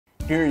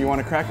Here, you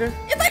want a cracker?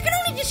 If I could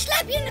only just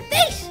slap you in the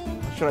face!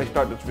 Should I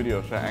start this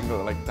video? Should I angle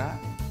it like that?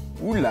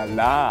 Ooh la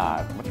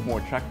la, much more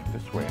attractive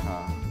this way,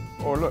 huh?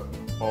 Oh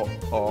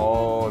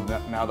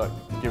look, now that's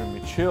giving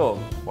me chills.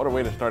 What a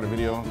way to start a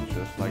video,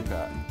 just like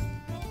that.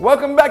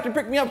 Welcome back to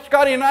Pick Me Up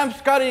Scotty, and I'm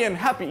Scotty, and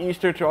happy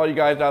Easter to all you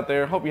guys out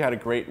there. Hope you had a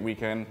great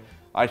weekend.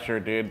 I sure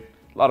did.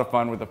 A lot of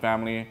fun with the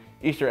family.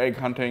 Easter egg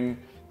hunting.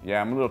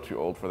 Yeah, I'm a little too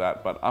old for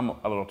that, but I'm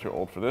a little too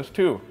old for this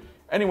too.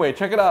 Anyway,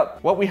 check it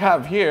out. What we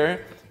have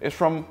here is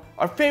from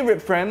our favorite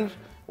friends,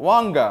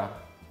 Wange.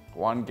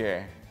 What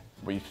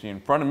you see in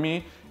front of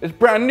me is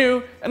brand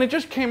new, and it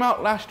just came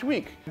out last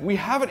week. We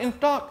have it in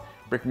stock.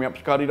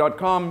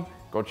 BrickMeUpScottie.com.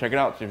 Go check it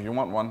out, see if you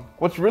want one.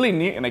 What's really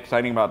neat and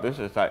exciting about this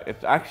is that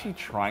it's actually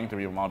trying to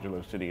be a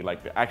modular city.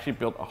 Like, they actually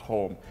built a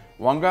home.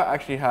 Wange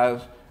actually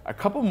has a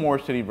couple more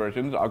city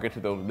versions. I'll get to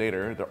those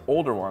later. They're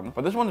older ones,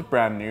 but this one is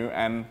brand new.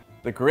 And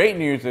the great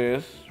news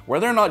is,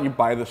 whether or not you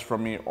buy this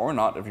from me or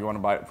not, if you want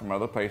to buy it from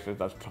other places,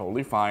 that's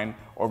totally fine.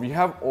 Or if you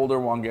have older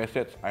Wange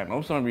sets, I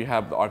know some of you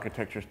have the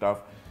architecture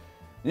stuff,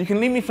 you can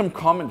leave me some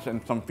comments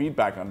and some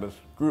feedback on this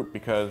group,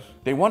 because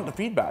they want the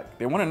feedback.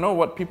 They want to know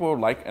what people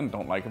like and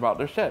don't like about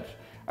their sets.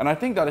 And I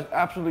think that is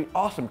absolutely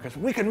awesome, because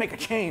we can make a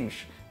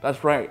change.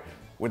 That's right.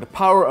 With the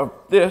power of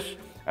this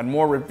and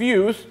more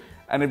reviews,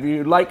 and if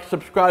you like,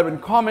 subscribe, and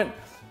comment,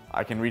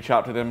 I can reach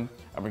out to them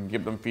and we can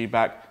give them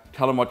feedback,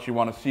 tell them what you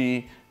want to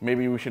see.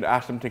 Maybe we should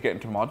ask them to get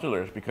into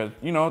modulars, because,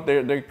 you know,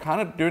 they're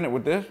kind of doing it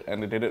with this,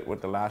 and they did it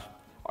with the last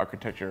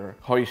architecture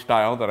hoist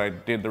style that I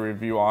did the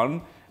review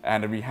on.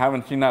 And if you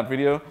haven't seen that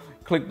video,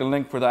 click the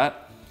link for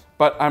that.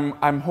 But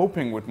I'm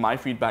hoping with my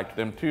feedback to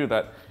them too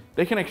that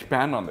they can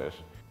expand on this.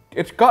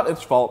 It's got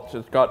its faults,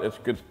 it's got its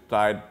good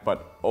side,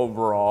 but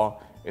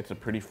overall, it's a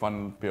pretty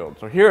fun build.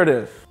 So here it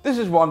is. This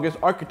is Wange's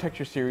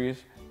architecture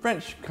series,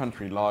 French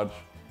Country Lodge,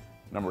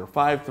 number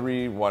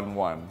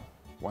 5311,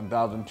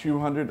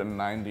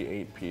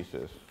 1,298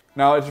 pieces.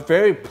 Now, it's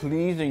very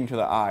pleasing to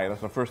the eye.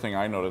 That's the first thing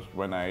I noticed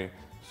when I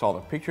saw the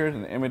pictures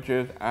and the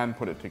images and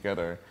put it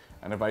together.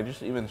 And if I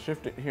just even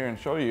shift it here and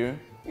show you,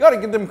 you gotta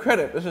give them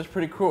credit. This is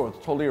pretty cool. It's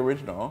totally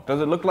original.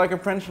 Does it look like a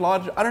French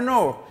lodge? I don't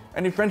know.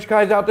 Any French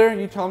guys out there?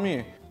 You tell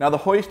me. Now, the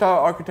hoist style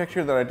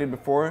architecture that I did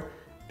before,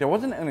 there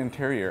wasn't an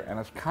interior, and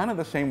it's kind of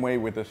the same way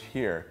with this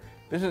here.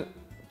 This is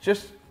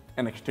just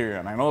an exterior,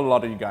 and I know a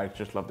lot of you guys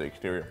just love the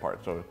exterior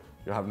part, so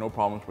you'll have no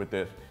problems with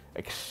this,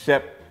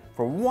 except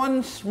for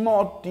one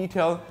small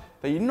detail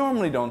that you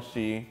normally don't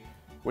see,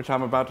 which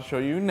I'm about to show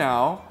you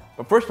now.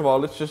 But first of all,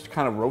 let's just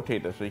kind of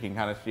rotate this so you can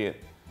kind of see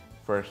it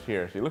first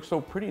here. So it looks so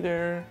pretty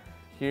there,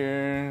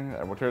 here,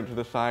 and we'll turn it to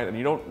the side, and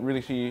you don't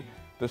really see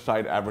this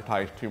side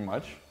advertised too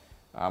much.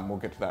 We'll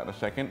get to that in a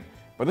second.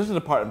 But this is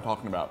the part I'm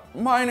talking about.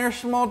 Minor,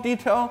 small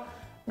detail.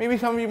 Maybe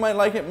some of you might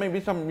like it,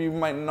 maybe some of you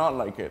might not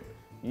like it.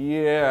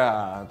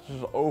 Yeah, it's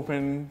just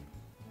open,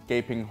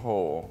 gaping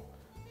hole.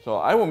 So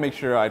I will make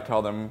sure I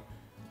tell them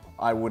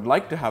I would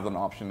like to have an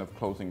option of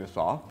closing this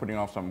off, putting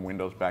off some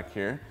windows back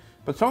here.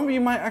 But some of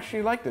you might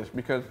actually like this,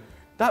 because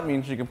that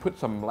means you can put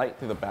some light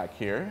to the back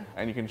here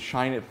and you can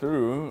shine it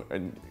through,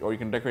 or you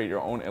can decorate your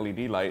own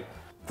LED light.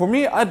 For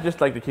me, I'd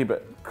just like to keep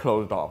it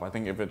closed off. I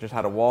think if it just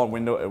had a wall and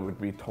window, it would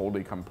be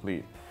totally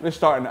complete. Let's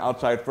start on the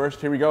outside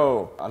first. Here we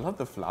go. I love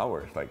the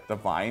flowers, like the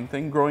vine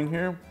thing growing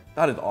here.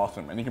 That is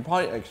awesome. And you can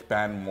probably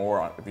expand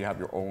more if you have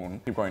your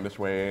own. Keep going this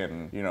way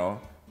and, you know,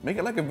 make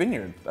it like a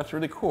vineyard. That's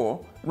really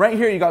cool. Right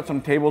here, you got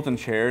some tables and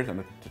chairs,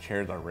 and the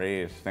chairs are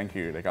raised. Thank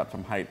you. They got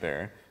some height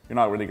there. You're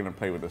not really gonna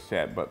play with the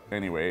set, but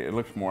anyway, it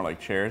looks more like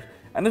chairs.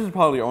 And this is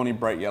probably the only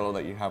bright yellow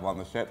that you have on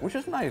the set, which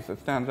is nice. It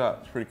stands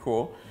out. It's pretty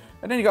cool.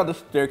 And then you got the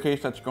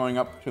staircase that's going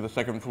up to the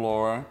second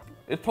floor.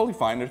 It's totally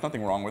fine. There's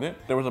nothing wrong with it.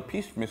 There was a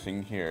piece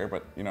missing here,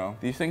 but you know,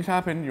 these things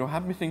happen. You'll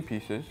have missing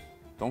pieces.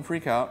 Don't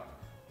freak out.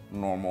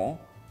 Normal.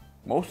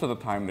 Most of the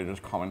time, they're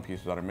just common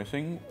pieces that are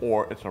missing,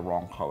 or it's a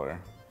wrong color.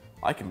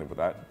 I can live with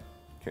that.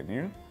 Can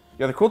you?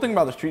 Yeah, the cool thing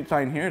about the street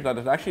sign here is that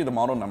it's actually the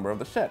model number of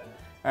the set.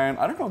 And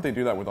I don't know if they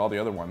do that with all the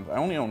other ones. I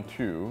only own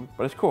 2,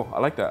 but it's cool. I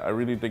like that. I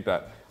really dig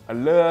that. I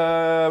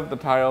love the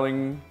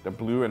tiling, the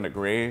blue and the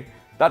gray.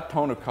 That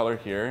tone of color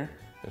here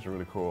is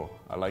really cool.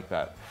 I like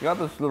that. You got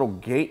this little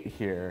gate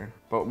here,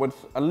 but what's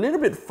a little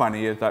bit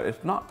funny is that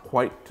it's not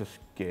quite to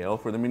scale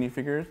for the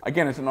minifigures.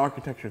 Again, it's an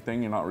architecture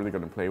thing. You're not really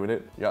gonna play with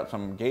it. You got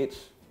some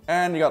gates,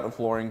 and you got the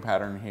flooring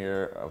pattern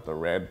here of the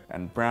red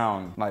and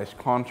brown. Nice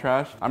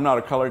contrast. I'm not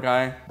a color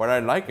guy, but I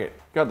like it.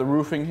 You got the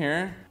roofing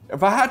here.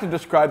 If I had to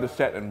describe the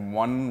set in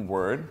one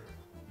word,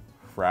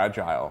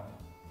 fragile.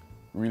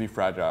 Really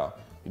fragile.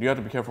 You do have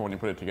to be careful when you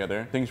put it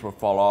together. Things will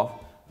fall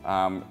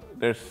off.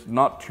 There's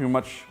not too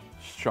much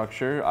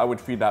structure. I would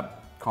feed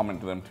that comment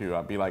to them too.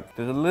 I'd be like,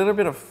 there's a little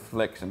bit of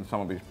flex in some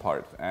of these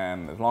parts,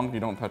 and as long as you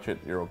don't touch it,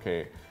 you're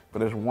okay. But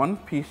there's one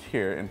piece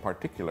here in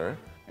particular,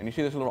 and you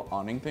see this little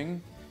awning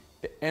thing?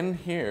 The end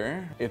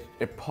here,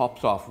 it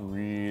pops off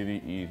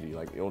really easy,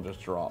 like it'll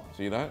just drop.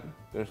 See that?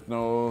 There's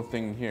no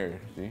thing here,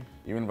 see?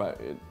 Even if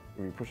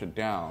you push it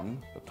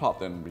down, the top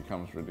then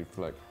becomes really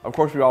flex. Of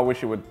course, we all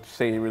wish it would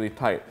stay really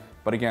tight,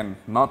 but again,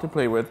 not to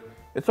play with.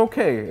 It's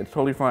okay, it's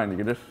totally fine. You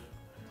can just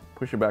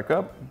push it back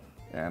up,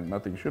 and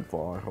nothing should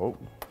fall, I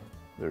hope.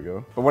 There we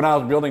go. But when I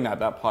was building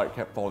that part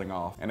kept falling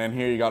off. And then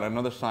here you got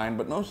another sign,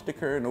 but no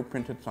sticker, no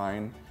printed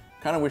sign.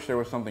 Kind of wish there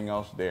was something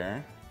else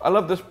there. I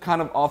love this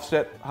kind of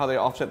offset, how they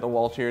offset the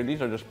walls here.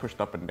 These are just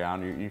pushed up and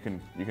down. You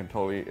can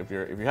totally, if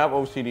you have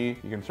OCD,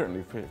 you can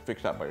certainly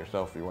fix that by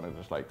yourself if you want to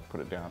just like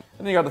put it down.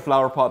 And then you got the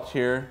flower pots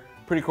here.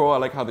 Pretty cool. I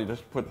like how they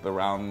just put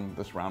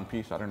this round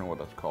piece. I don't know what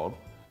that's called.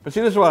 But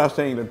see, this is what I was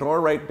saying. The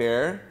door right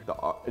there,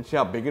 see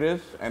how big it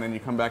is? And then you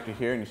come back to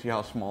here and you see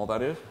how small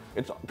that is?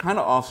 It's kind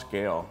of off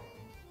scale,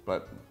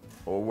 but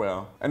oh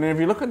well. And then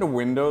if you look at the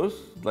windows,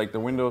 like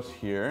the windows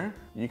here,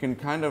 you can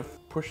kind of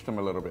push them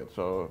a little bit.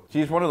 So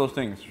see, it's one of those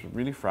things,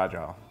 really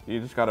fragile. You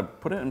just gotta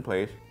put it in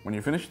place. When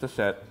you finish the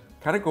set,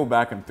 kind of go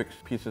back and fix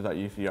pieces that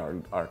you see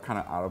are kind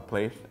of out of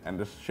place and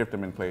just shift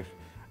them in place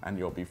and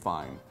you'll be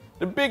fine.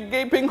 The big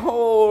gaping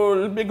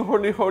hole, big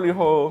holy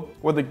hole.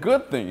 Well, the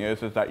good thing is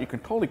that you can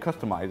totally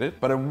customize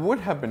it, but it would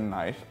have been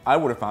nice. I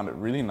would have found it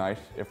really nice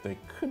if they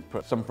could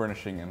put some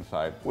furnishing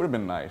inside. Would have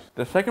been nice.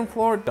 The second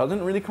floor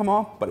doesn't really come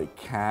off, but it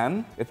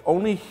can. It's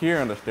only here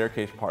on the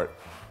staircase part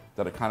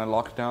that it kind of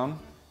locks down.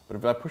 But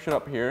if I push it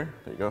up here,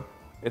 there you go.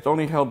 It's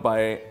only held by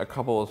a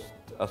couple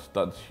of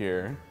studs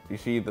here. You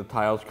see the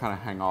tiles kind of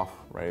hang off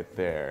right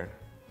there.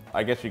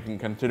 I guess you can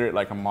consider it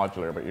like a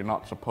modular, but you're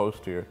not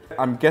supposed to.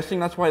 I'm guessing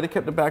that's why they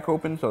kept the back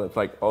open, so it's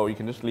like, oh, you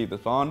can just leave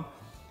this on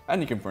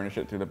and you can furnish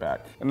it through the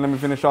back. And let me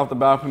finish off the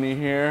balcony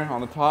here on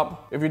the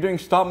top. If you're doing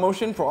stop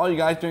motion, for all you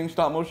guys doing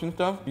stop motion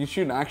stuff, you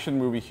shoot an action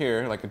movie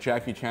here, like a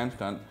Jackie Chan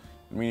stunt.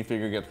 The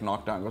minifigure gets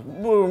knocked down, goes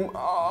boom,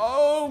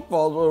 oh,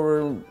 falls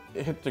over,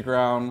 it hits the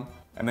ground.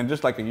 And then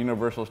just like a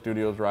Universal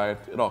Studios ride,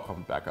 it all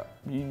comes back up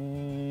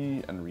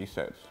and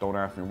resets. Don't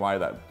ask me why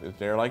that is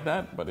there like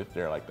that, but it's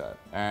there like that.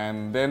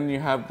 And then you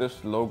have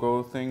this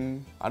logo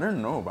thing. I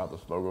don't know about this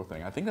logo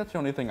thing. I think that's the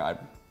only thing I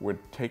would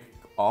take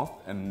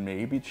off and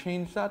maybe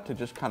change that to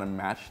just kind of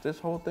match this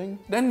whole thing.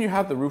 Then you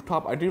have the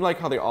rooftop. I do like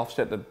how they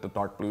offset the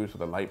dark blues to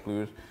the light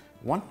blues.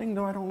 One thing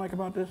though I don't like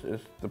about this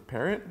is the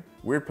parrot.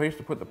 Weird place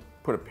to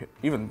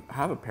even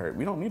have a parrot.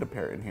 We don't need a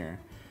parrot in here.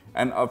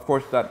 And of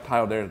course that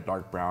tile there is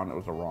dark brown. It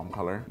was the wrong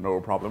color,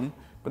 no problem.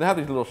 But they have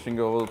these little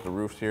shingles, the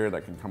roofs here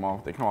that can come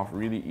off. They come off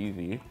really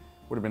easy.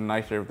 Would have been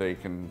nicer if they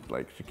can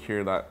like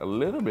secure that a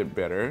little bit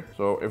better.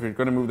 So if you're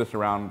gonna move this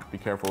around, be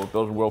careful.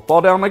 Those will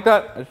fall down like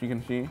that, as you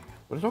can see.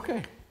 But it's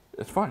okay,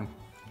 it's fine.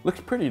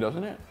 Looks pretty,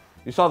 doesn't it?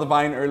 You saw the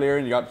vine earlier,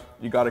 you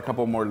got a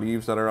couple more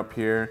leaves that are up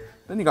here.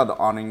 Then you got the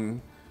awning,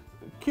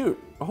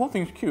 cute. The whole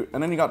thing's cute.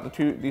 And then you got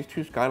these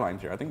two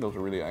skylines here. I think those are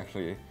really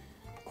actually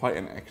quite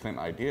an excellent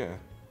idea.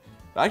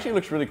 It actually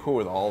looks really cool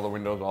with all the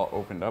windows all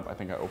opened up. I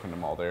think I opened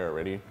them all there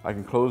already. I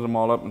can close them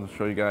all up and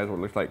show you guys what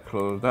it looks like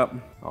closed up.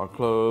 I'll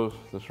close,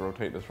 let's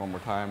rotate this one more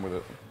time with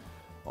it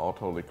all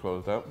totally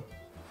closed up.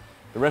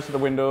 The rest of the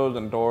windows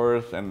and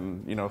doors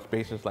and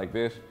spaces like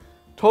this,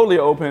 totally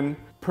open.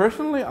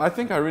 Personally, I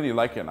think I really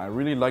like it. And I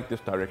really like this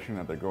direction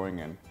that they're going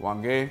in.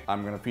 Wange,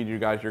 I'm gonna feed you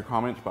guys your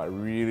comments, but I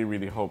really,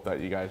 really hope that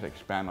you guys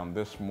expand on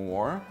this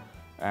more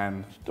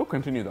and still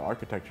continue the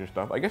architecture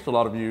stuff. I guess a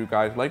lot of you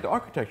guys like the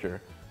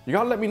architecture. You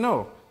gotta let me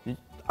know.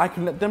 I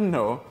can let them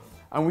know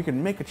and we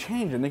can make a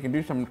change and they can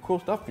do some cool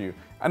stuff for you.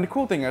 And the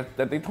cool thing is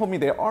that they told me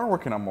they are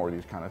working on more of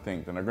these kind of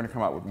things and they're gonna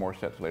come out with more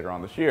sets later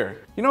on this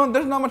year.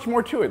 There's not much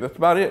more to it. That's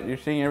about it. You're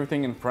seeing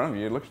everything in front of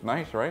you. It looks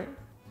nice, right?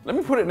 Let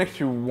me put it next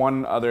to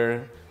one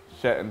other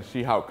set and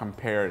see how it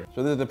compared.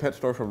 So this is the pet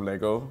store from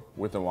Lego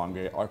with the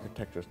Wange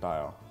architecture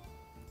style.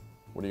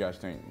 What do you guys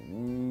think?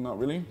 Not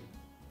really?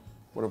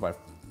 What if I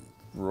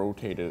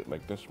rotated it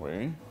like this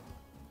way?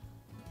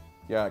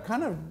 Yeah, it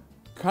kind of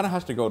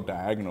has to go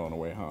diagonal in a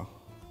way, huh?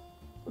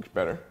 Looks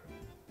better.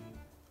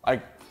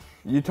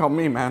 You tell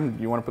me, man.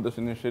 You want to put this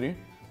in your city?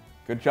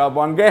 Good job,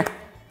 Wange.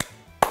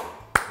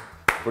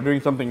 We're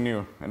doing something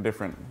new and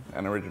different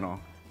and original.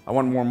 I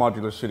want more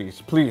modular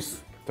cities,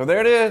 please. So there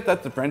it is.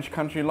 That's the French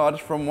Country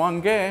Lodge from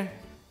Wange.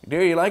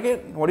 You like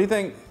it? What do you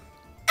think?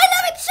 I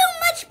love it so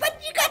much,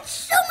 but you got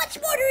so much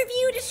more to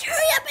review. Just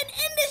hurry up and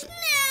end this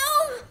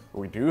now.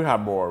 We do have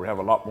more. We have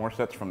a lot more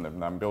sets from them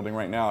that I'm building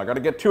right now. I got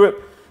to get to it.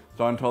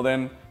 So until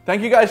then,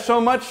 thank you guys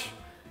so much.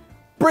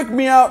 Break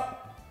me out.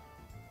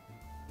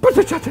 Good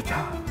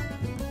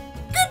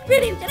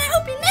riddance, and I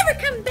hope you never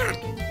come back.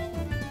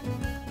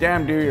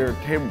 Damn, dude,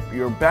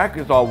 your back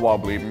is all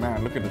wobbly.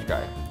 Man, look at this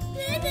guy.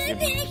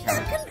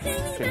 Stop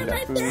complaining Shake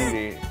about that my back.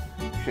 booty.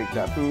 Shake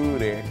that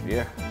booty.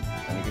 Yeah.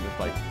 And you can just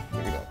like,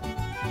 look at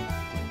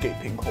that.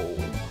 Gaping hole.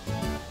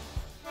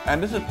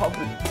 And this is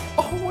probably,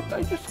 oh, what,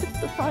 I just hit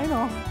the sign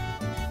off.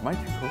 Am I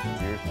too close to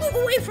yours?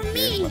 Move away from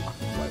me.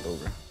 Slide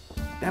over.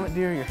 Damn it,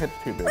 dear, your head's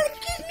too big. Well,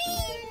 excuse me.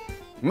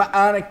 My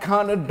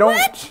anaconda don't.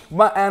 What?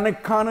 My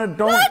anaconda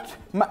don't. What?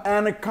 My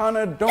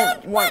anaconda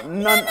don't want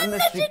none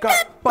unless you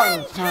got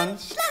buns, hon.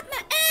 Slap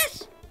my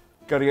ass.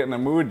 Gotta get in the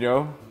mood,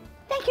 yo.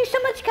 Thank you so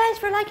much, guys,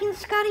 for liking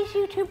Scottie's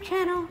YouTube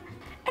channel.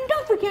 And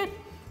don't forget,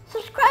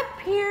 subscribe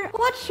here,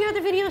 watch the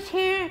other videos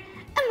here,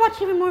 and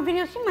watch even more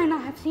videos you might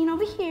not have seen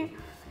over here.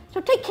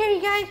 So take care,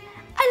 you guys.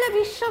 I love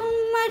you so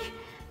much.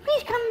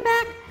 Please come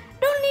back.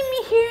 Don't leave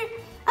me here.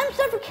 I'm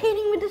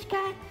suffocating with this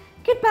guy.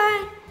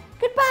 Goodbye.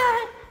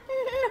 Goodbye.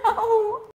 No.